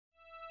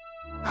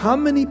How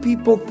many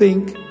people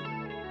think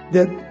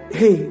that,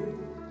 hey,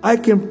 I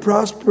can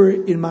prosper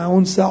in my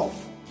own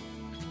self?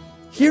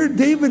 Here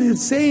David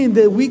is saying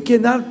that we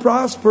cannot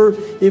prosper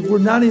if we're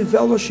not in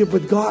fellowship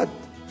with God.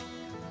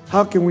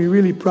 How can we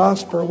really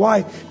prosper?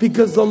 Why?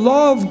 Because the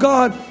law of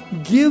God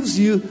gives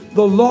you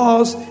the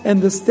laws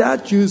and the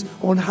statutes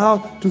on how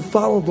to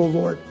follow the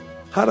Lord,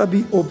 how to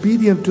be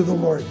obedient to the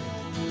Lord.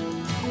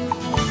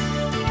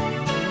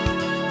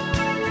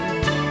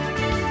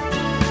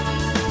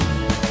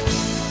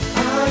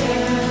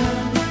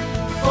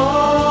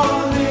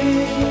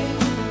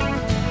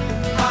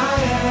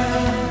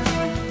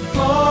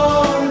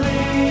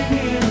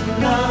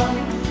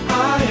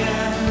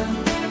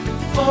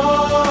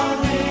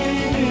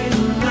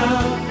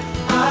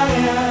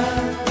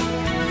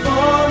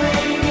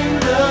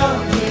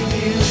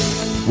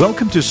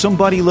 Welcome to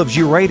Somebody Loves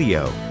You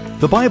Radio,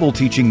 the Bible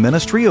teaching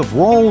ministry of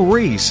Raul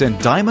Ries in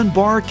Diamond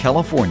Bar,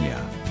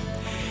 California.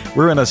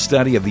 We're in a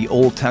study of the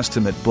Old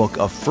Testament book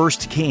of 1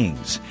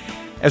 Kings.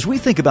 As we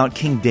think about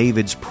King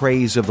David's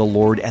praise of the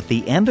Lord at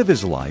the end of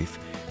his life,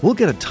 we'll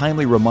get a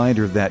timely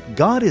reminder that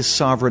God is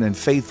sovereign and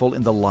faithful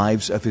in the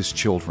lives of his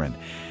children.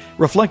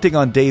 Reflecting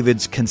on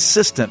David's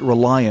consistent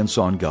reliance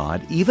on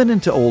God, even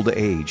into old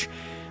age,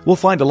 we'll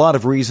find a lot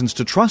of reasons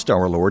to trust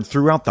our Lord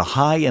throughout the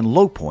high and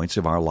low points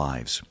of our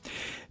lives.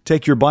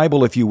 Take your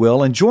Bible, if you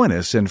will, and join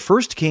us in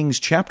 1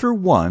 Kings chapter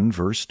 1,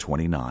 verse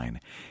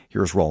 29.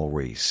 Here's Raul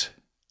Ries.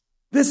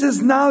 This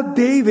is now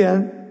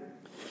David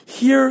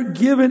here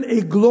given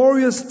a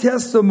glorious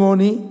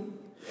testimony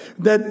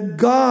that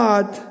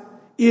God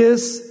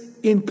is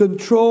in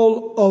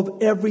control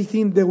of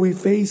everything that we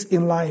face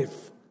in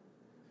life.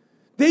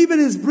 David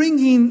is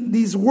bringing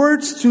these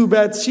words to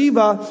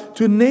Bathsheba,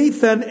 to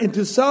Nathan, and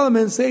to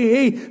Solomon, saying,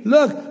 hey,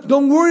 look,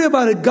 don't worry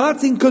about it.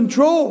 God's in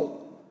control.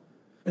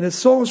 And it's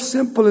so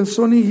simple and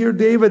so neat here,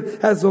 David,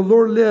 as the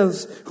Lord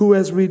lives, who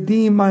has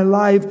redeemed my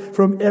life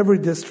from every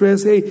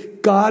distress. Hey,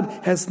 God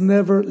has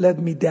never let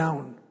me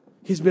down.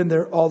 He's been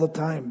there all the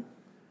time.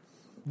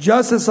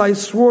 Just as I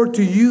swore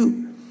to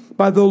you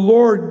by the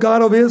Lord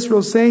God of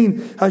Israel,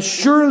 saying, as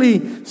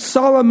surely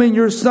Solomon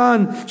your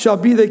son shall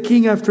be the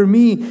king after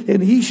me,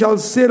 and he shall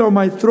sit on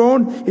my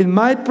throne in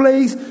my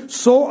place,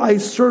 so I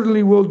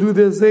certainly will do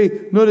this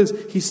day. Notice,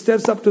 he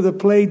steps up to the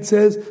plate,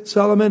 says,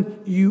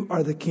 Solomon, you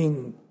are the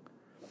king.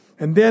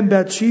 And then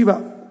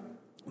Bathsheba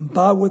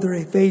bowed with her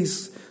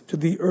face to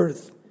the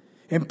earth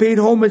and paid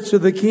homage to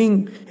the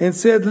king and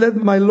said, let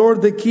my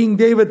lord the king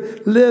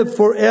David live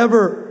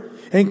forever.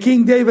 And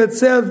King David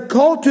said,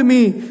 call to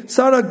me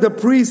Zadok the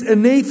priest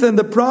and Nathan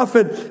the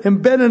prophet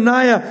and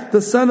Benaiah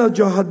the son of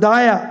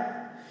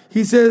Jehoiada.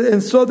 He said,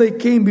 and so they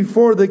came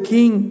before the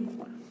king.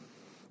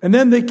 And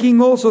then the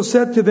king also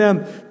said to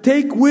them,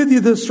 take with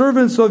you the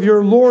servants of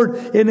your Lord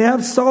and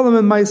have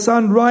Solomon my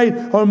son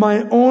ride on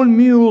my own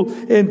mule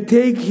and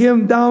take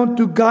him down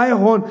to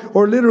Gihon,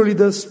 or literally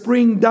the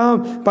spring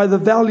down by the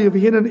valley of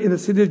Hinnom in the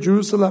city of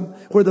Jerusalem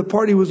where the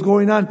party was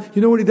going on.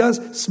 You know what he does?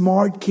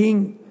 Smart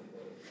king.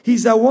 He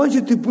said, I want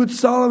you to put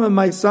Solomon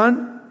my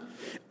son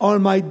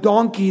on my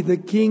donkey, the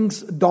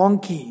king's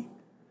donkey.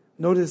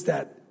 Notice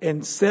that.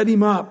 And set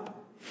him up.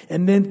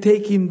 And then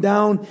take him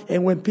down.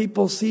 And when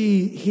people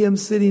see him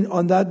sitting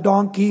on that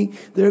donkey,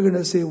 they're going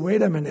to say,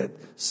 wait a minute,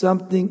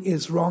 something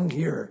is wrong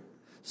here.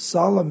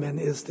 Solomon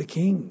is the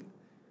king.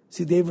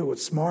 See, David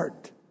was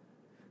smart.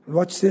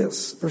 Watch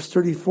this, verse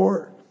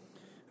 34.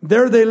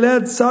 There they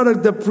led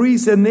Zadok the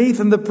priest and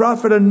Nathan the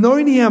prophet,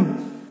 anointing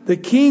him the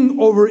king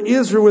over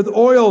Israel with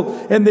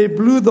oil. And they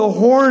blew the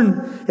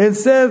horn and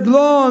said,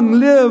 long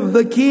live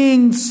the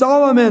king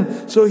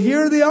Solomon. So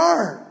here they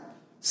are,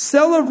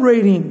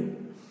 celebrating.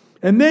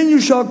 And then you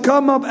shall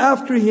come up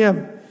after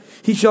him.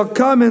 He shall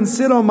come and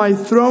sit on my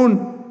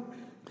throne,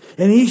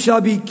 and he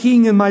shall be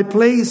king in my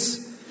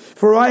place.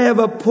 For I have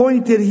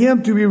appointed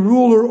him to be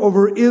ruler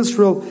over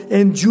Israel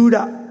and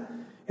Judah.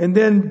 And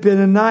then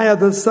Benaiah,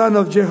 the son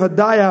of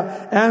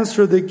Jehoiada,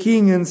 answered the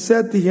king and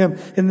said to him,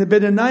 and the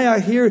Benaiah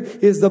here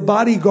is the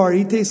bodyguard.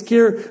 He takes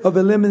care of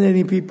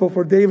eliminating people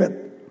for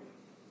David.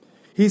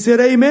 He said,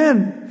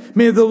 amen.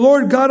 May the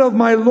Lord God of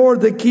my Lord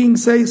the king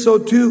say so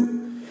too.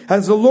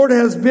 As the Lord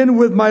has been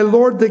with my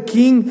Lord the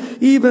king,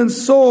 even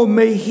so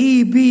may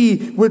he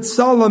be with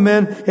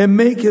Solomon and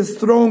make his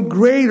throne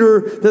greater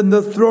than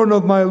the throne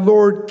of my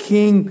Lord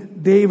King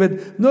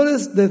David.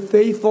 Notice the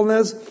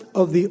faithfulness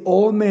of the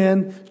old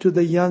man to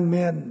the young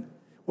man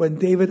when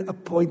David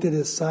appointed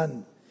his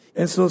son.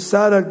 And so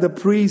Zadok the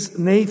priest,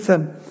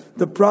 Nathan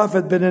the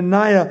prophet,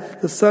 Benaiah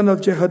the son of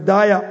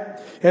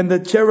Jehoiada, and the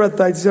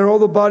Cherethites, these are all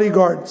the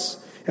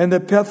bodyguards, and the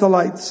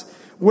Pethelites,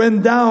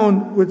 went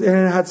down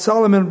and had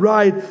Solomon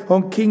ride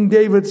on King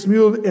David's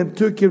mule and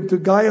took him to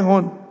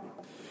Gihon.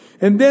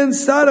 And then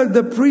Zadok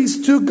the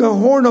priest took a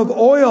horn of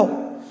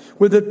oil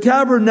with the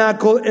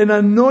tabernacle and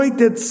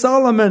anointed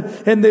Solomon.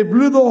 And they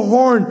blew the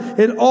horn,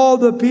 and all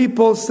the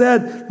people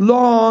said,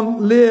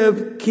 long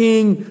live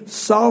King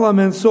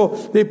Solomon. So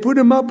they put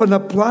him up on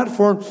a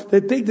platform. They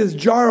take this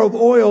jar of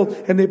oil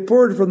and they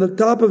pour it from the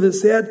top of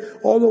his head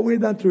all the way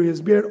down to his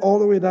beard, all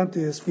the way down to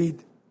his feet.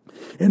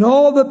 And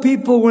all the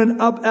people went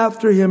up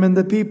after him, and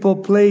the people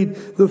played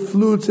the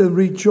flutes and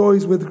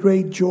rejoiced with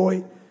great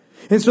joy.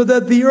 And so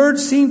that the earth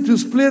seemed to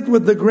split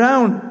with the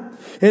ground.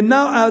 And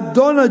now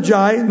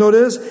Adonijah,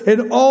 notice,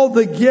 and all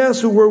the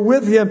guests who were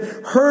with him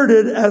heard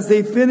it as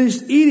they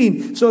finished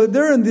eating. So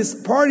they're in this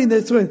party and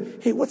they're saying,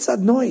 hey, what's that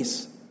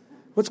noise?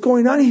 What's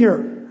going on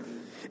here?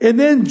 And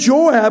then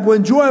Joab,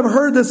 when Joab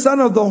heard the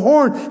sound of the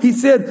horn, he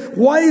said,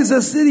 why is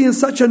the city in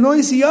such a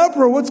noisy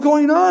uproar? What's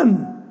going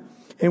on?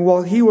 And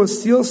while he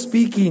was still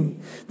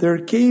speaking, there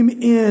came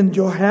in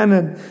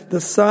Johanan,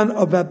 the son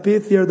of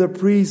Abithiar the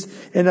priest,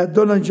 and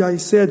Adonijah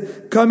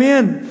said, come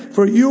in,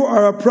 for you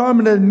are a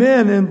prominent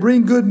man, and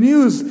bring good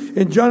news.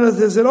 And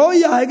Jonathan said, oh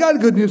yeah, I got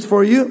good news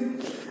for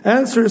you.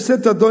 Answer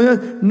said to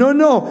Adonijah,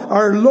 no,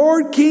 our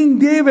Lord King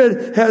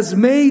David has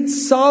made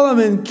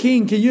Solomon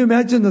king. Can you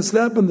imagine the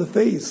slap in the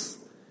face?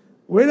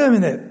 Wait a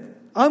minute,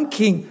 I'm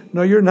king.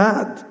 No, you're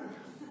not.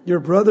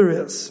 Your brother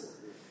is.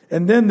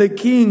 And then the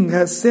king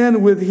has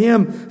sent with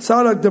him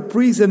Zadok the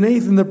priest and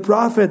Nathan the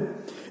prophet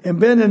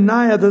and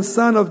Benaniah the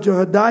son of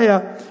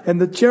Jehoiada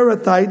and the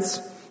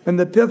Cherethites and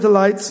the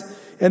Pithalites,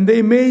 and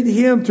they made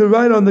him to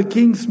ride on the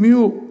king's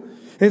mule.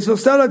 And so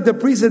Zadok the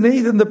priest and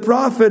Nathan the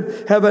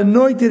prophet have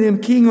anointed him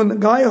king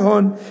on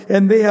Gihon,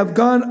 and they have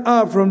gone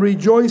up from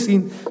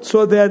rejoicing,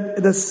 so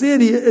that the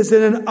city is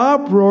in an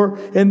uproar.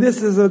 And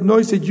this is a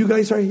noise that you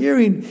guys are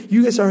hearing.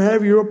 You guys are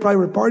having your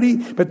private party,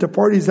 but the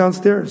party is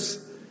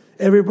downstairs.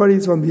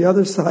 Everybody's on the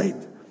other side.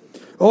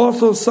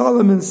 Also,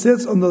 Solomon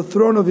sits on the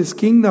throne of his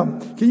kingdom.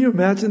 Can you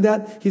imagine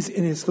that? He's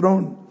in his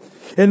throne.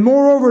 And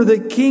moreover, the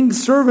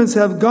king's servants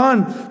have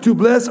gone to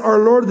bless our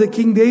Lord the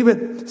King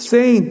David,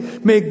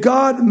 saying, may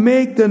God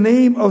make the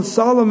name of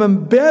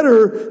Solomon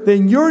better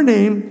than your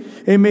name,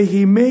 and may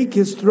he make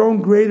his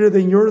throne greater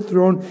than your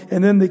throne.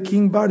 And then the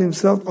king bowed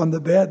himself on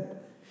the bed.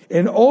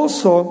 And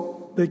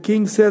also, the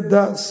king said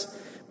thus,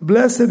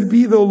 blessed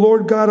be the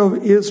Lord God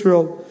of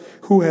Israel,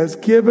 who has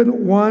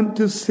given one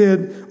to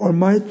sit on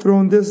my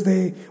throne this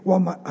day while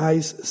my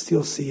eyes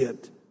still see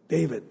it.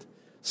 David,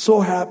 so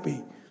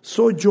happy,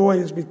 so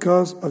joyous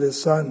because of his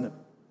son.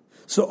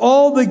 So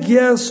all the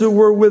guests who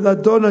were with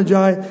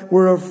Adonijah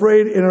were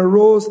afraid and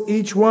arose.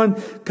 Each one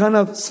kind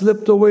of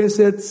slipped away and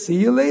said,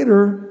 see you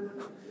later.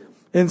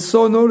 And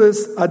so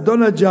notice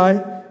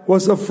Adonijah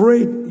was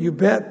afraid, you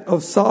bet,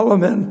 of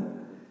Solomon.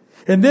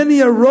 And then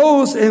he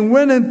arose and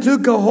went and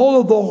took a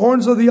hold of the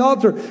horns of the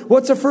altar.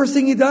 What's the first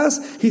thing he does?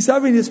 He's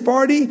having his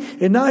party,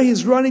 and now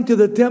he's running to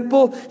the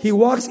temple. He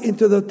walks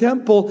into the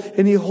temple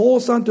and he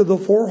holds onto the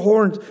four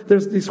horns.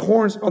 There's these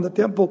horns on the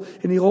temple,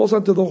 and he holds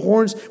onto the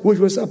horns, which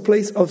was a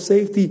place of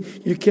safety.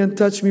 You can't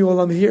touch me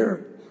while I'm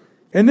here.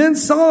 And then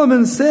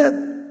Solomon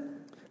said,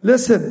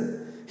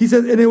 listen, he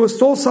said, and it was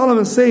told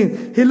Solomon,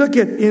 saying, hey, look,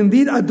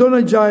 indeed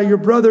Adonijah, your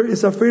brother,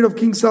 is afraid of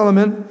King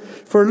Solomon.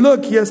 For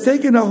look, he has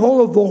taken a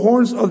hold of the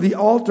horns of the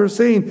altar,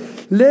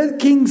 saying, let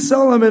King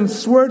Solomon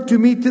swear to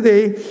me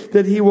today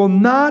that he will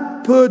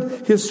not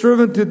put his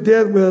servant to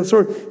death with a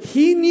sword.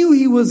 He knew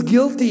he was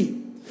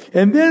guilty.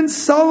 And then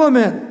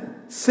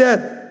Solomon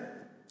said,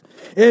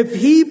 if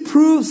he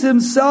proves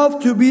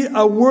himself to be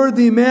a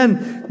worthy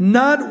man,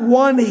 not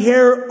one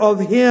hair of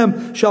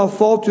him shall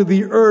fall to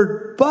the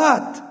earth.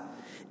 But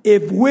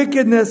if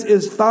wickedness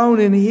is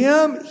found in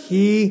him,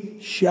 he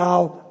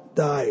shall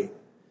die.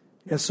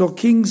 And so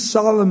King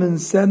Solomon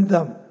sent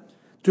them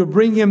to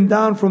bring him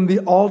down from the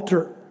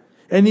altar.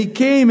 And he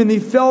came and he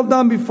fell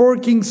down before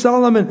King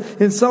Solomon.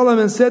 And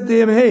Solomon said to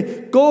him,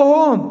 hey, go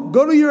home,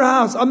 go to your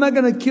house. I'm not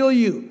going to kill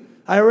you.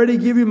 I already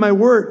give you my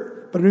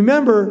word. But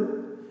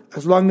remember,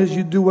 as long as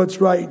you do what's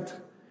right.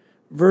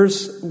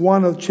 Verse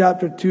 1 of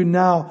chapter 2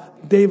 now,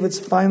 David's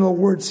final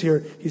words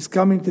here. He's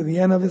coming to the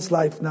end of his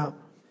life now.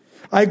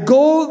 I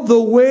go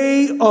the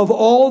way of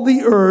all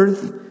the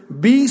earth.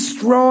 Be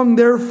strong,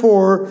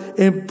 therefore,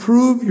 and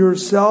prove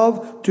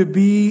yourself to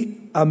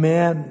be a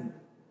man.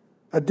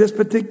 At this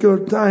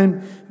particular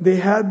time, they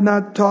had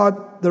not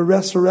taught the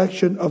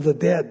resurrection of the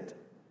dead.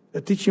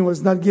 The teaching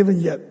was not given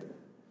yet.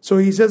 So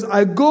he says,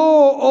 I go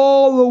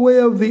all the way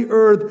of the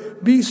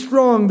earth. Be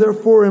strong,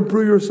 therefore, and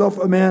prove yourself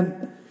a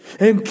man.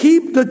 And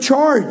keep the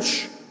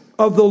charge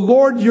of the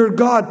Lord your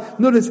God.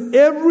 Notice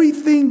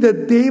everything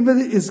that David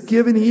is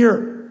given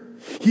here.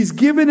 He's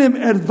given him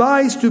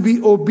advice to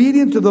be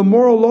obedient to the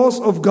moral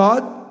laws of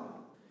God,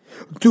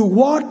 to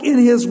walk in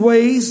his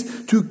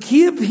ways, to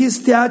keep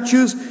his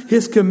statutes,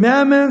 his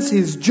commandments,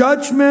 his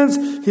judgments,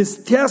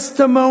 his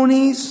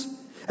testimonies,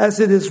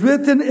 as it is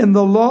written in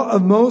the law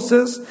of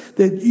Moses,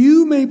 that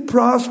you may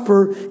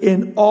prosper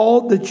in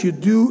all that you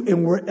do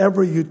and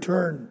wherever you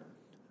turn.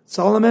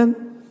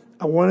 Solomon,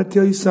 I want to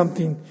tell you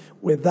something.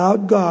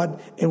 Without God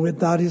and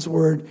without his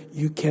word,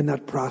 you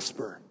cannot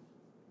prosper.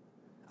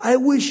 I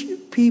wish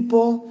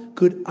people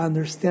could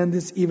understand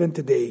this even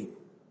today.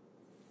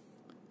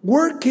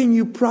 Where can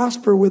you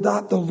prosper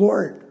without the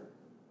Lord?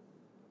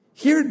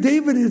 Here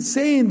David is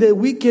saying that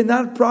we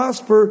cannot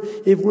prosper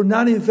if we're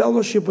not in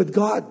fellowship with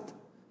God.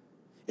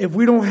 If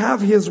we don't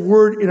have his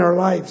word in our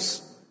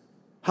lives.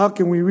 how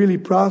can we really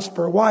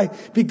prosper? Why?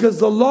 Because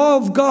the law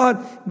of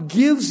God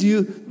gives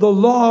you the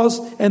laws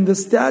and the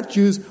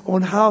statutes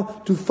on how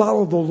to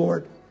follow the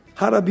Lord,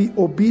 how to be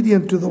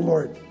obedient to the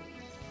Lord.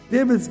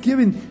 David's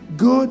giving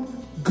good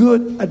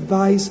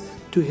advice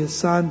to his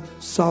son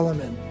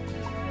Solomon.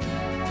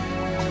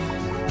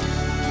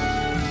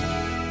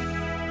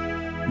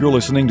 You're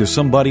listening to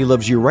Somebody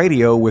Loves You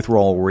Radio with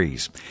Raul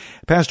Ries.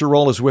 Pastor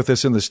Raul is with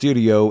us in the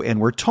studio, and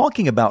we're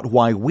talking about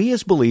why we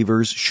as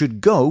believers should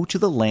go to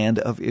the land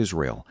of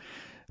Israel.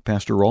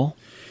 Pastor Raul?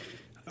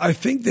 I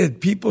think that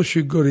people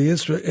should go to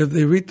Israel. If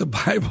they read the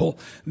Bible,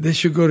 they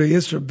should go to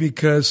Israel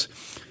because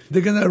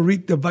they're going to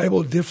read the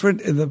Bible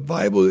different, and the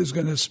Bible is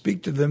going to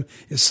speak to them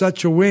in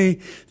such a way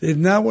that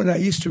now when I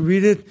used to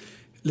read it,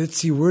 let's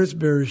see, where's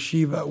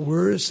Beersheba?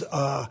 Where's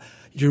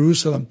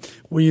Jerusalem?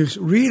 When you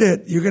read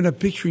it, you're going to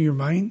picture in your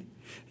mind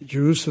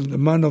Jerusalem, the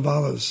Mount of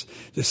Olives,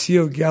 the Sea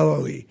of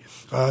Galilee,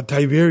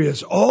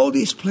 Tiberias, all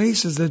these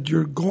places that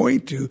you're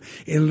going to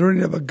in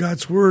learning about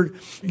God's Word,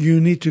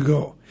 you need to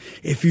go.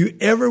 If you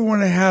ever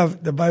want to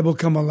have the Bible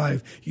come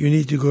alive, you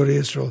need to go to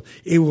Israel.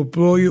 It will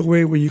blow you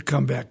away when you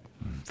come back.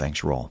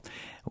 Thanks, Raul.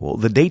 Well,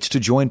 the dates to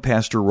join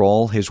Pastor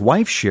Raul, his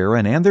wife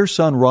Sharon, and their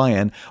son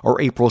Ryan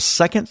are April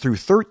 2nd through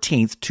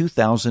 13th,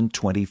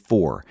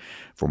 2024.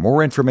 For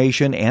more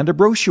information and a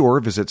brochure,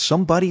 visit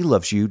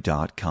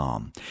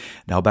somebodylovesyou.com.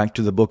 Now back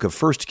to the book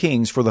of 1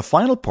 Kings for the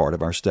final part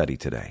of our study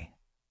today.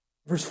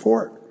 Verse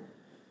 4.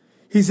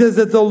 He says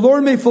that the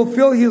Lord may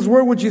fulfill His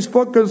word which He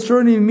spoke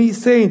concerning me,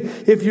 saying,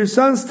 if your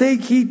sons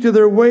take heed to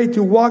their way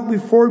to walk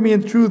before me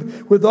in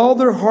truth with all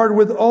their heart,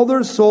 with all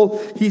their soul,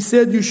 He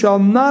said, you shall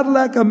not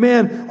lack a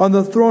man on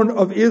the throne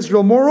of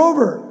Israel.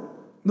 Moreover,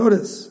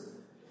 notice,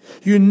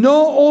 you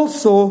know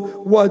also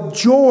what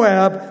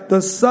Joab,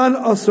 the son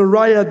of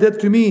Zeruiah,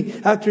 did to me.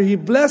 After he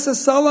blesses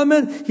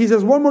Solomon, he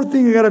says, one more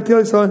thing I got to tell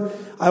you, son.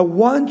 I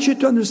want you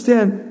to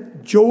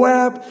understand,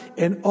 Joab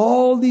and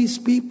all these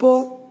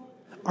people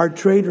are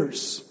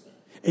traitors,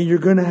 and you're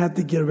going to have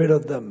to get rid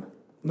of them.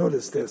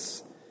 Notice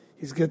this.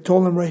 He's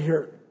told them right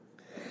here.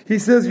 He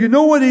says, you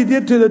know what he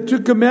did to the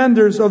two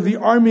commanders of the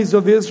armies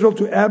of Israel,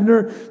 to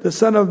Abner, the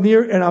son of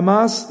Ner, and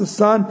Amas, the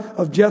son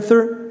of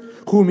Jether,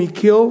 whom he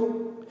killed?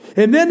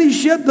 And then he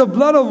shed the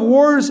blood of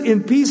wars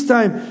in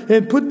peacetime,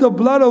 and put the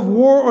blood of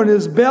war on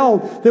his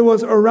belt that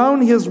was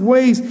around his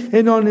waist,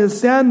 and on his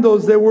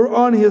sandals that were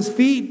on his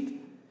feet.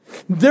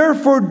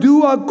 Therefore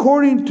do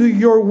according to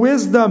your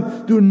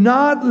wisdom. Do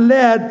not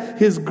let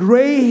his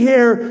gray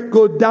hair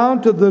go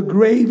down to the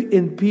grave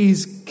in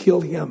peace.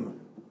 Kill him.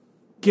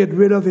 Get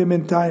rid of him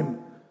in time.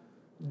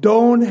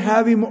 Don't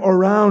have him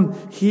around.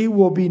 He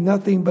will be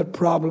nothing but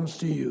problems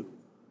to you.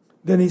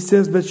 Then he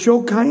says, but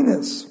show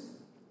kindness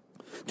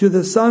to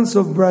the sons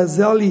of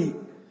Barzillai,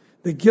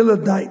 the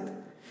Gileadite,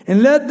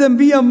 and let them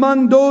be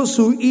among those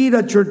who eat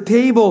at your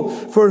table,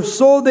 for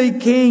so they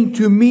came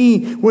to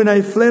me when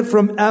I fled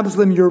from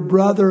Absalom, your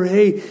brother.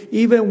 Hey,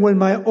 even when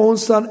my own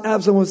son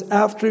Absalom was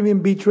after me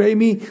and betrayed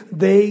me,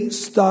 they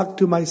stuck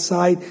to my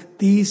side.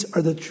 These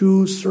are the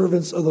true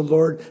servants of the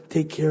Lord.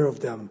 Take care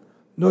of them.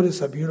 Notice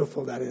how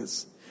beautiful that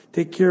is.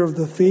 Take care of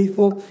the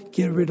faithful,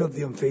 get rid of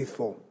the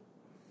unfaithful.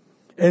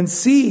 And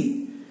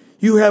see,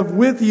 you have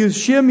with you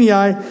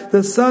Shimei,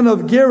 the son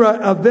of Gera,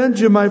 a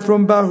Benjamite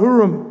from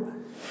Bahurim,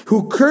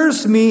 who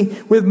cursed me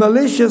with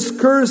malicious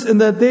curse in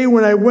the day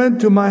when I went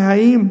to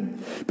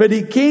Mahanaim. But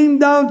he came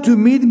down to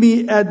meet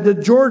me at the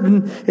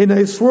Jordan, and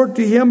I swore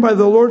to him by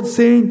the Lord,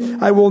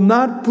 saying, I will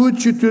not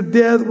put you to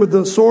death with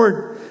the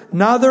sword.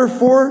 Now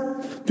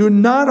therefore, do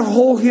not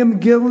hold him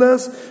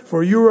guiltless,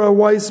 for you are a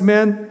wise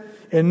man,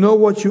 and know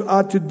what you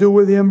ought to do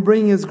with him.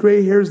 Bring his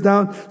gray hairs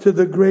down to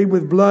the grave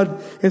with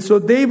blood. And so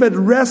David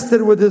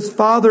rested with his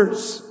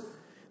fathers.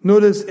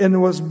 Notice,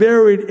 and was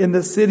buried in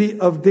the city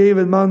of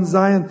David, Mount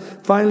Zion.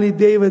 Finally,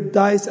 David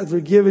dies after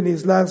giving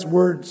his last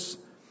words.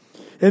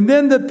 And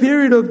then the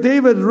period of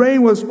David's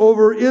reign was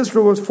over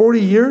Israel was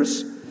 40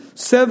 years.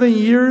 7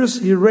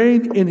 years he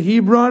reigned in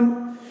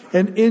Hebron,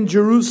 and in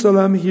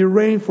Jerusalem he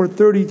reigned for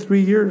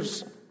 33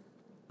 years.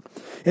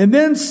 And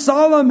then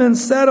Solomon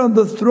sat on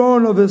the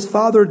throne of his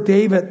father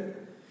David,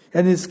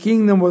 and his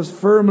kingdom was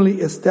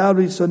firmly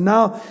established. So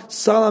now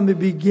Solomon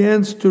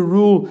begins to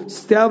rule,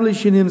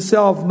 establishing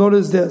himself.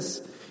 Notice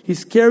this.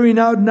 He's carrying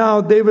out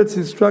now David's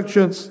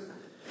instructions.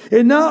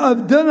 And now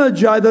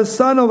Adonijah, the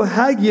son of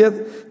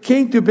Haggith,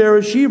 came to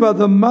Beersheba,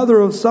 the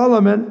mother of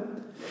Solomon.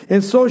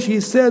 And so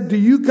she said, do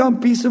you come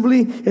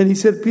peaceably? And he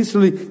said,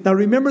 peaceably. Now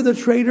remember the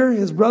traitor,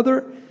 his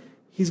brother?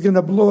 He's going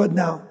to blow it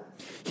now.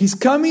 He's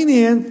coming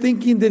in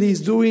thinking that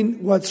he's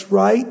doing what's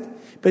right,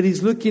 but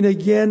he's looking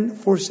again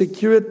for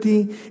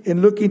security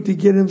and looking to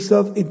get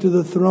himself into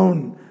the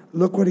throne.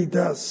 Look what he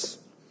does.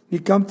 He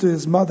comes to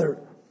his mother.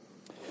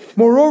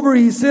 Moreover,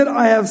 he said,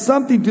 I have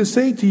something to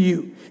say to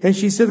you. And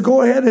she said,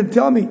 go ahead and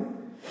tell me.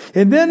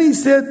 And then he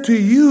said to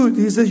you,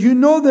 he says, you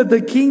know that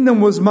the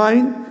kingdom was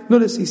mine.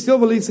 Notice, he still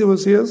believes it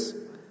was his.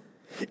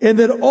 and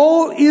that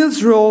all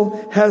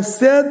Israel has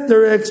set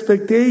their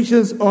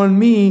expectations on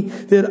me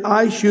that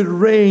I should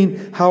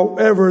reign.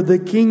 However, the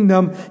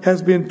kingdom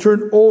has been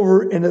turned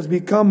over and has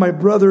become my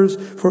brother's,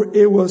 for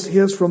it was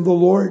his from the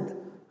Lord.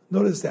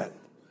 Notice that.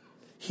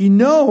 He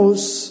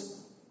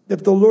knows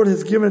that the Lord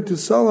has given it to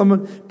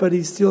Solomon, but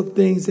he still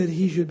thinks that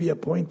he should be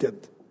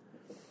appointed.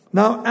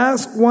 Now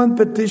ask one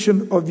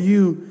petition of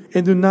you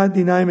and do not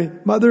deny me.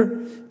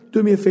 Mother,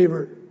 do me a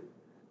favor.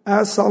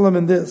 Ask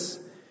Solomon this.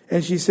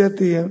 And she said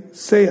to him,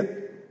 say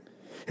it.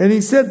 And he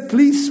said,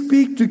 please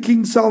speak to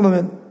King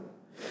Solomon,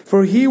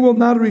 for he will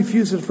not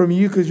refuse it from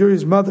you because you're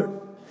his mother,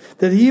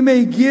 that he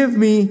may give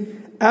me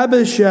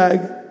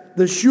Abishag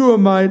the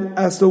Shunammite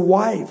as the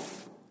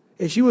wife.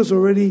 And she was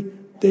already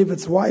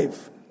David's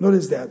wife.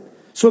 Notice that.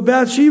 So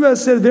Bathsheba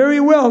said, very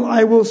well,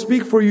 I will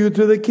speak for you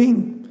to the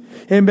king.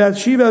 And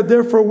Bathsheba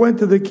therefore went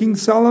to the king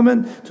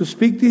Solomon to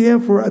speak to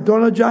him for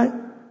Adonijah.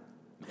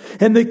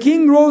 And the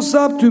king rose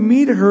up to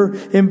meet her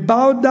and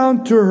bowed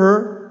down to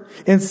her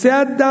and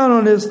sat down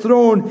on his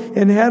throne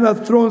and had a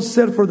throne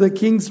set for the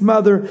king's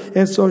mother.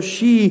 And so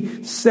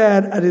she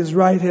sat at his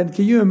right hand.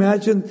 Can you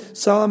imagine?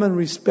 Solomon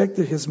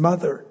respected his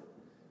mother,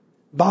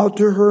 bowed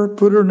to her,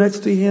 put her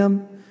next to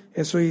him.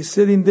 And so he's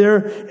sitting there.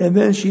 And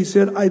then she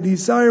said, I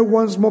desire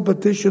one small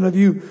petition of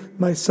you,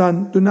 my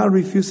son. Do not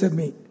refuse it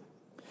me.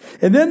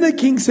 And then the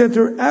king said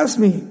to her, ask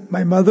me,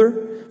 my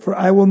mother, for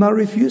I will not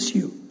refuse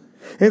you.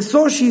 And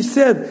so she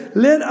said,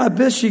 let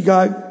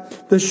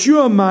Abishag the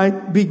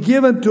Shunammite be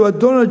given to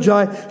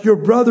Adonijah, your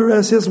brother,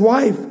 as his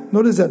wife.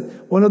 Notice that,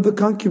 one of the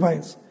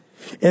concubines.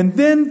 And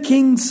then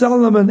King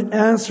Solomon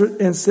answered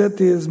and said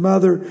to his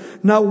mother,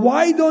 now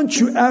why don't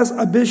you ask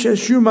Abishag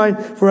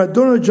Shunammite for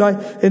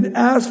Adonijah and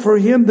ask for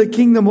him the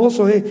kingdom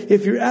also? Hey,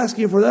 if you're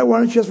asking for that, why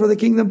don't you ask for the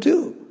kingdom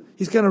too?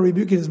 He's kind of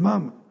rebuking his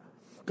mom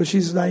because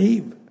she's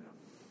naive.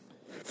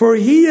 For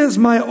he is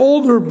my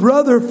older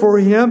brother for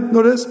him,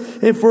 notice,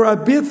 and for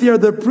Abithiar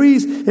the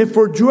priest, and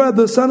for Joab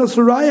the son of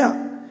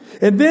Sariah.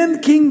 And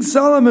then King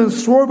Solomon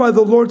swore by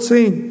the Lord,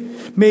 saying,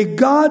 may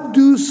God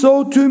do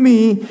so to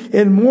me,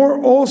 and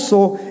more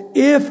also,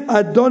 if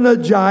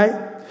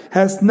Adonijah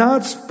has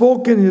not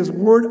spoken his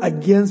word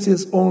against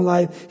his own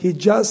life. He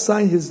just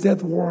signed his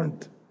death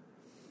warrant.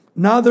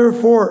 Now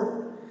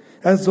therefore,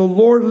 as the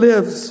Lord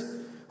lives,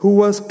 who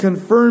was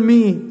confirmed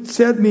me,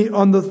 set me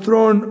on the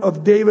throne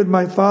of David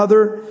my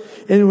father,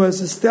 and who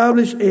has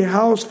established a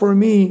house for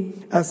me,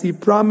 as he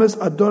promised,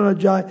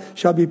 Adonijah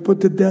shall be put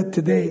to death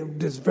today,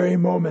 this very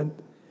moment.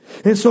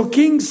 And so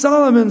King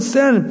Solomon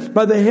sent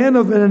by the hand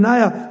of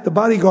Benaiah, the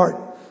bodyguard,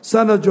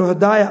 son of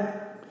Jehoiada,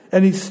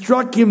 and he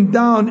struck him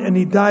down and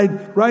he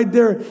died right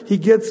there. He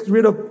gets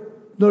rid of,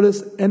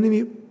 notice,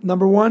 enemy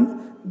number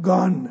one,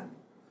 gone.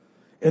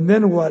 And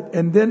then what?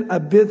 And then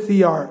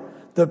Abithiar,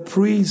 the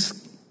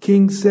priest,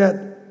 king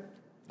said,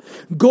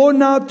 go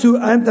now to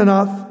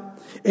Antonoth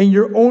in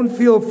your own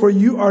field, for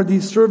you are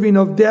deserving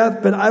of death,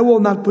 but I will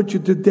not put you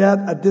to death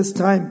at this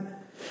time,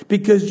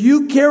 because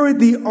you carried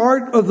the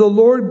ark of the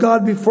Lord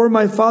God before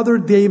my father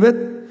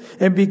David,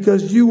 and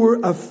because you were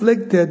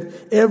afflicted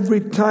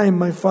every time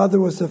my father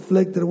was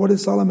afflicted. What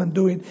is Solomon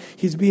doing?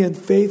 He's being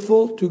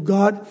faithful to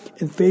God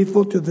and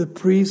faithful to the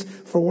priest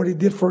for what he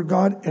did for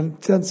God,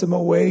 and sends him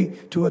away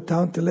to a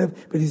town to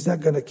live, but he's not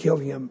going to kill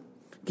him.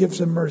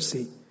 Gives him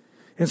mercy.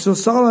 And so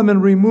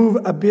Solomon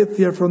removed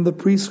Abithiar from the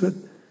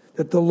priesthood,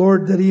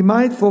 that he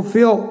might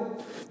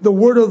fulfill the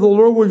word of the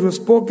Lord which was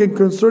spoken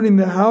concerning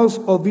the house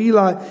of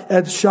Eli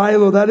at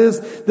Shiloh. That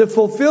is, the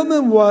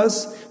fulfillment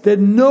was that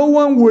no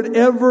one would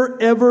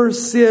ever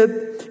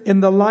sit in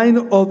the line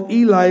of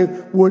Eli,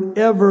 would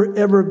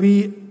ever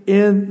be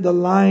in the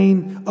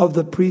line of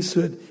the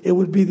priesthood. It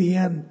would be the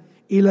end.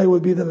 Eli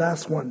would be the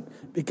last one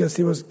because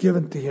he was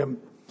given to him.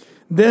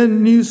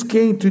 Then news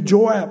came to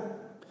Joab.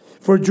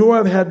 For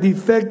Joab had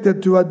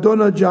defected to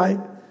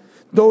Adonijah,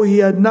 though he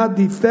had not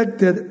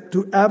defected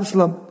to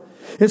Absalom.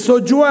 And so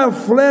Joab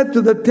fled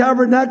to the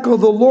tabernacle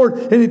of the Lord,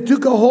 and he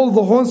took a hold of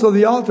the horns of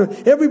the altar.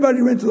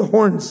 Everybody ran to the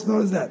horns.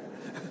 Notice that.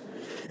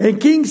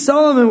 And King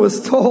Solomon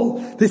was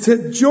told, they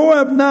said,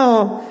 Joab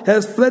now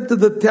has fled to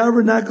the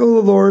tabernacle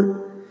of the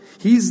Lord.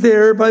 He's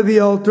there by the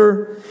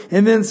altar.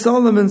 And then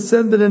Solomon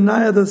sent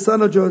Benaiah the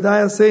son of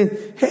Jehoiada, saying,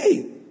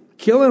 hey,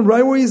 kill him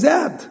right where he's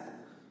at.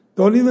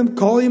 Don't even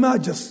call him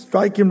out. Just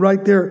strike him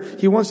right there.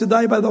 He wants to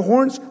die by the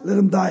horns. Let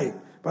him die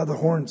by the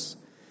horns.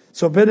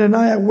 So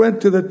Benaiah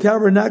went to the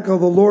tabernacle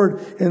of the Lord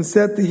and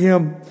said to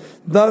him,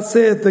 thus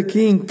saith the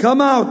king,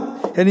 come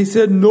out. And he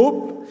said,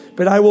 nope,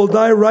 but I will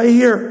die right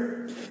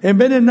here. And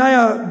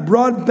Benaiah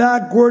brought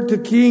back word to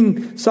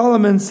King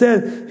Solomon,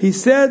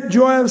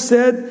 Joab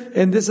said,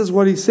 and this is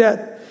what he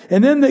said.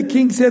 And then the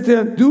king said to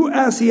him, do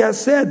as he has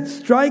said,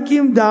 strike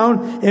him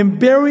down and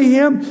bury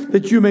him,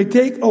 that you may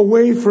take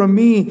away from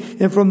me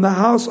and from the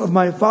house of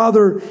my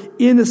father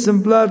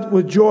innocent blood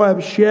which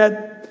Joab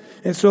shed.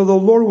 And so the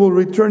Lord will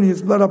return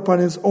his blood upon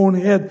his own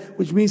head,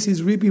 which means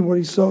he's reaping what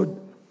he sowed.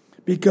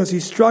 Because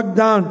he struck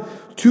down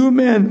 2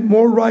 men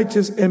more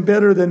righteous and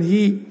better than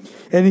he,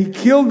 and he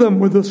killed them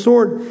with the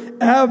sword,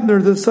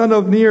 Abner the son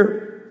of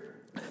Ner,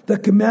 the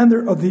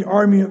commander of the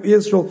army of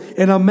Israel,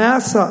 and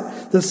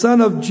Amasa, the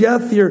son of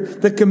Jether,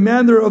 the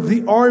commander of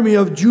the army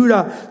of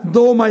Judah,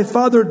 though my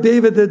father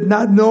David did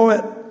not know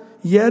it,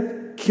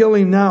 yet kill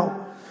him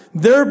now.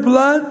 Their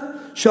blood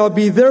shall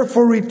be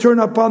therefore returned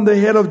upon the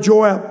head of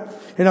Joab,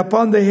 and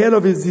upon the head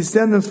of his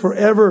descendants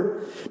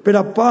forever. But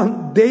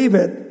upon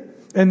David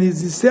and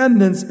his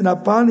descendants, and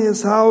upon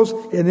his house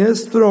and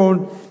his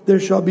throne, there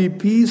shall be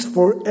peace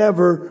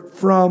forever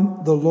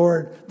from the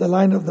Lord. The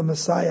line of the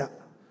Messiah.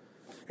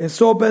 And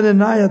so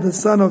Benaiah, the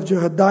son of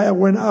Jehoiada,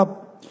 went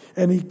up,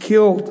 and he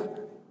killed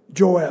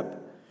Joab.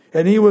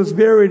 And he was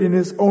buried in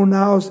his own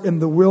house in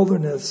the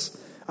wilderness,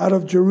 out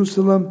of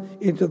Jerusalem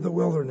into the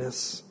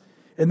wilderness.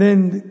 And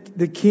then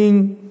the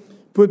king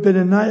put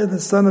Benaiah, the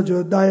son of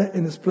Jehoiada,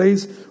 in his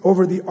place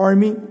over the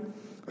army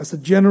as a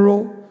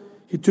general.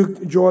 He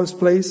took Joab's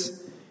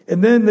place.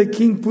 And then the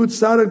king put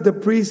Zadok the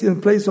priest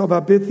in place of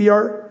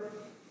Abithiar.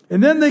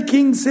 And then the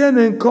king sent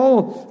and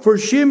called for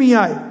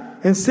Shimei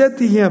and said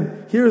to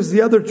him, here's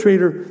the other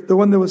traitor, the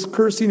one that was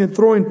cursing and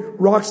throwing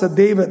rocks at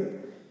David.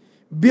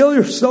 Build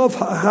yourself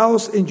a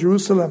house in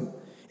Jerusalem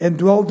and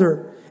dwell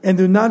there, and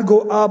do not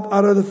go up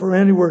out of it for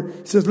anywhere.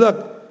 He says,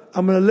 look,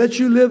 I'm going to let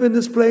you live in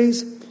this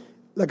place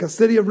like a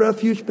city of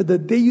refuge, but the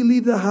day you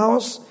leave the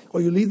house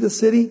or you leave the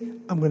city,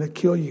 I'm going to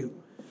kill you.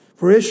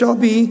 For it shall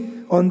be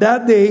on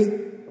that day,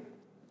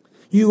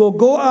 you will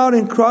go out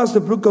and cross the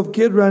brook of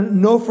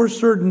Kidron. Know for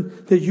certain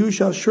that you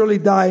shall surely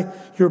die.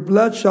 Your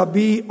blood shall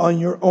be on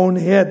your own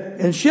head.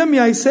 And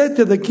Shimei said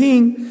to the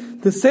king,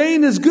 the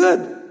saying is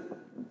good.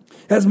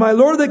 As my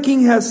lord the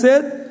king has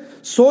said,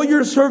 so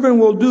your servant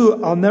will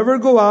do. I'll never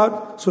go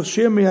out. So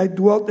Shimei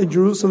dwelt in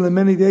Jerusalem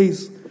many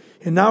days.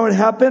 And now it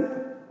happened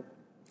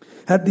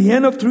at the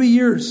end of 3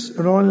 years,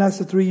 it only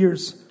lasted 3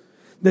 years,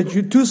 that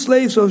two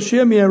slaves of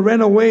Shimei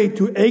ran away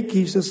to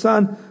Achish, the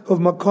son of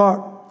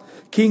Maachah,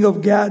 king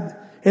of Gad.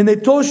 And they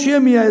told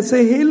Shimei and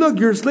say, hey, look,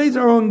 your slaves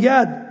are on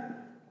Gad.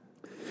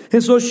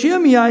 And so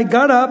Shimei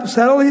got up,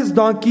 saddled his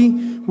donkey,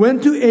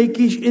 went to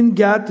Achish in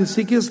Gad to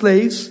seek his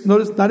slaves.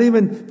 Notice, not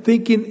even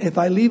thinking, if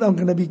I leave, I'm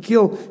going to be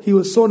killed. He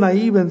was so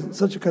naive and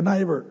such a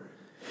conniver.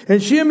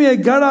 And Shimei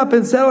got up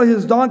and saddled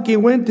his donkey,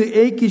 went to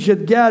Achish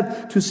at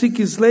Gad to seek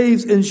his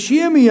slaves. And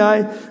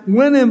Shimei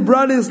went and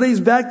brought his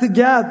slaves back to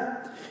Gad.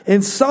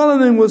 And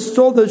Solomon was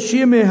told that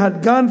Shimei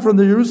had gone from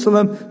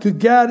Jerusalem to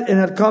Gad and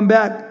had come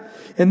back.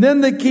 And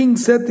then the king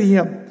said to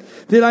him,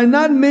 did I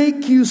not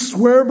make you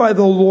swear by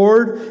the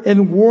Lord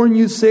and warn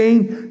you,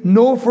 saying,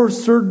 know for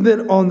certain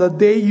that on the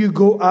day you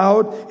go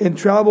out and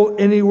travel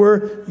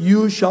anywhere,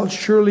 you shall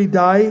surely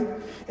die?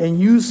 And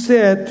you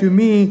said to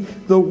me,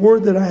 the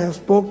word that I have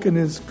spoken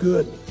is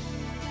good.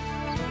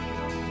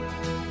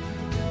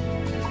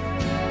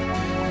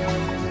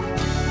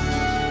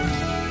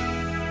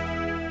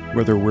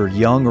 Whether we're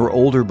young or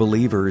older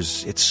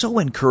believers, it's so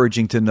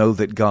encouraging to know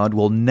that God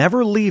will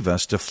never leave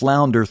us to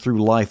flounder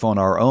through life on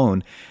our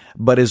own,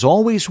 but is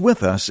always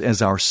with us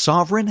as our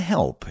sovereign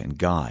help and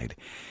guide.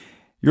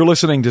 You're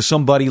listening to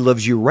Somebody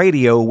Loves You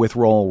Radio with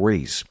Raul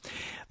Ries.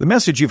 The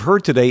message you've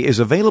heard today is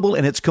available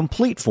in its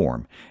complete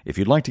form. If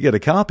you'd like to get a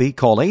copy,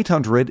 call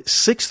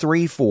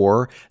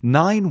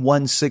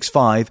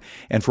 800-634-9165,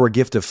 and for a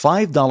gift of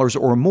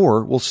 $5 or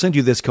more, we'll send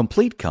you this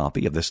complete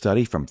copy of the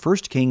study from 1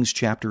 Kings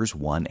chapters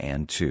 1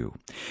 and 2.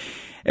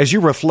 As you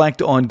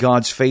reflect on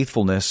God's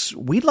faithfulness,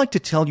 we'd like to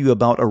tell you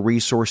about a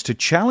resource to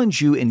challenge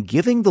you in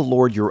giving the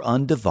Lord your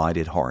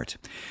undivided heart.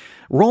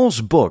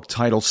 Raul's book,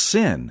 titled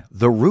Sin,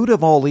 the Root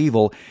of All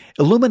Evil,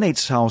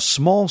 illuminates how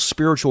small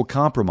spiritual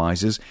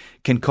compromises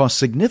can cause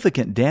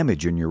significant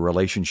damage in your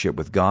relationship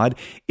with God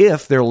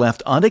if they're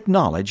left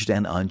unacknowledged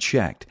and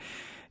unchecked.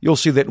 You'll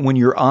see that when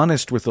you're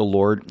honest with the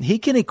Lord, He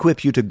can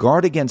equip you to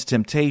guard against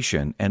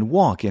temptation and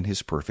walk in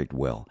His perfect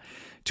will.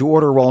 To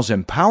order Raul's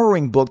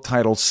empowering book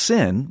titled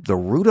Sin, the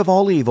Root of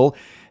All Evil,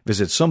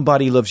 visit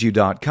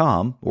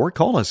SomebodyLovesYou.com or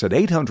call us at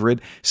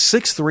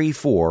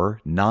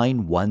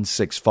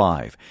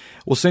 800-634-9165.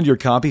 We'll send your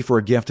copy for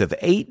a gift of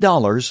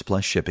 $8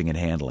 plus shipping and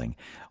handling.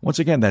 Once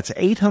again, that's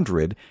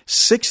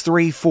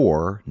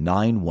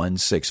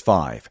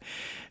 800-634-9165.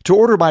 To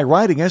order by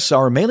writing us,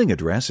 our mailing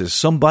address is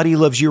Somebody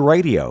Loves You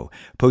Radio,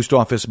 Post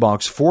Office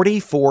Box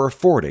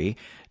 4440,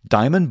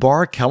 Diamond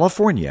Bar,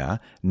 California,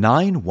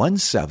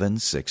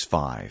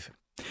 91765.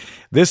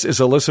 This is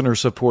a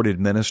listener-supported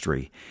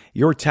ministry.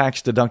 Your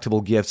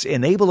tax-deductible gifts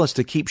enable us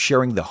to keep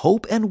sharing the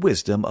hope and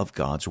wisdom of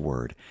God's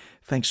Word.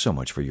 Thanks so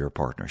much for your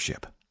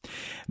partnership.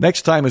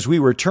 Next time as we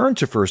return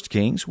to 1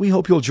 Kings, we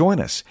hope you'll join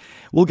us.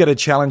 We'll get a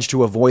challenge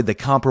to avoid the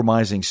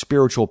compromising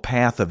spiritual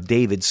path of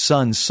David's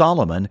son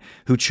Solomon,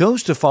 who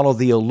chose to follow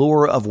the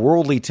allure of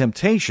worldly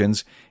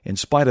temptations in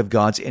spite of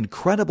God's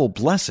incredible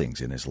blessings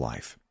in his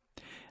life.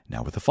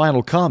 Now with the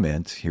final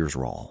comment, here's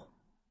Raul.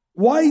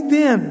 Why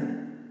then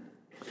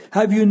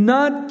have you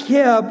not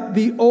kept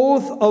the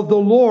oath of the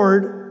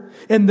Lord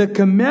and the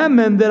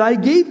commandment that I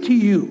gave to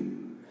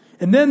you?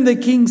 And then the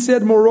king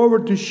said moreover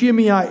to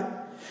Shimei,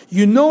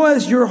 You know,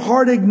 as your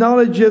heart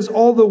acknowledges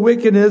all the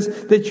wickedness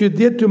that you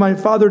did to my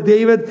father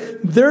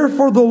David,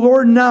 therefore the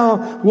Lord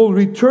now will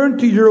return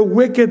to your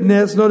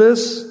wickedness,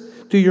 notice,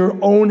 to your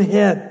own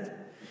head.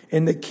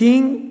 And the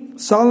king,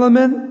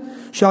 Solomon,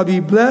 shall be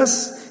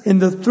blessed,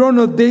 and the throne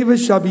of David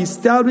shall be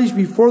established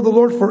before the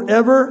Lord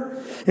forever.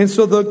 And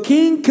so the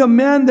king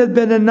commanded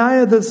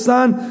Benaiah the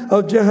son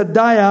of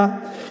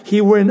Jehoiada.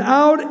 He went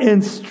out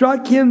and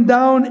struck him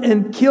down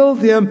and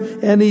killed him,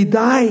 and he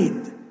died.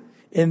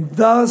 And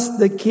thus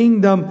the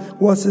kingdom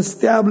was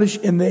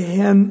established in the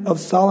hand of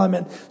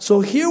Solomon. So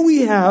here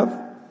we have,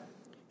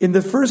 in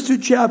the first 2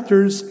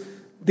 chapters,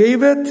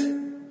 David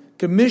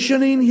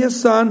commissioning his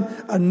son,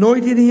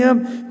 anointing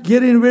him,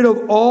 getting rid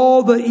of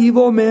all the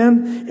evil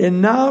men. And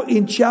now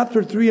in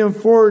chapter 3 and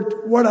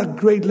 4, what a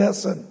great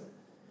lesson.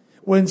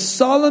 When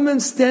Solomon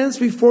stands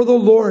before the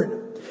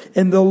Lord,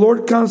 and the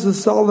Lord comes to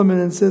Solomon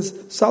and says,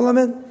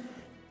 Solomon,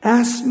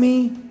 ask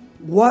me,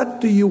 what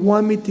do you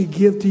want me to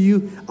give to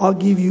you? I'll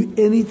give you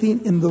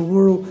anything in the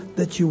world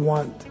that you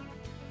want.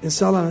 And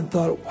Solomon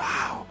thought,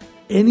 wow,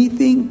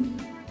 anything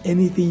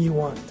you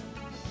want.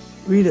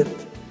 Read it.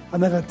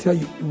 I'm not going to tell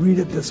you. Read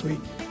it this week.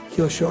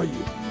 He'll show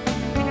you.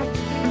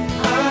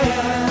 I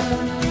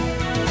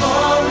am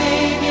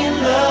falling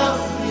in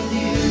love with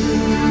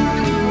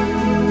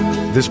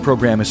you. This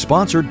program is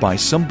sponsored by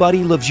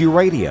Somebody Loves You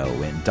Radio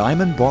in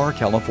Diamond Bar,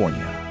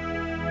 California.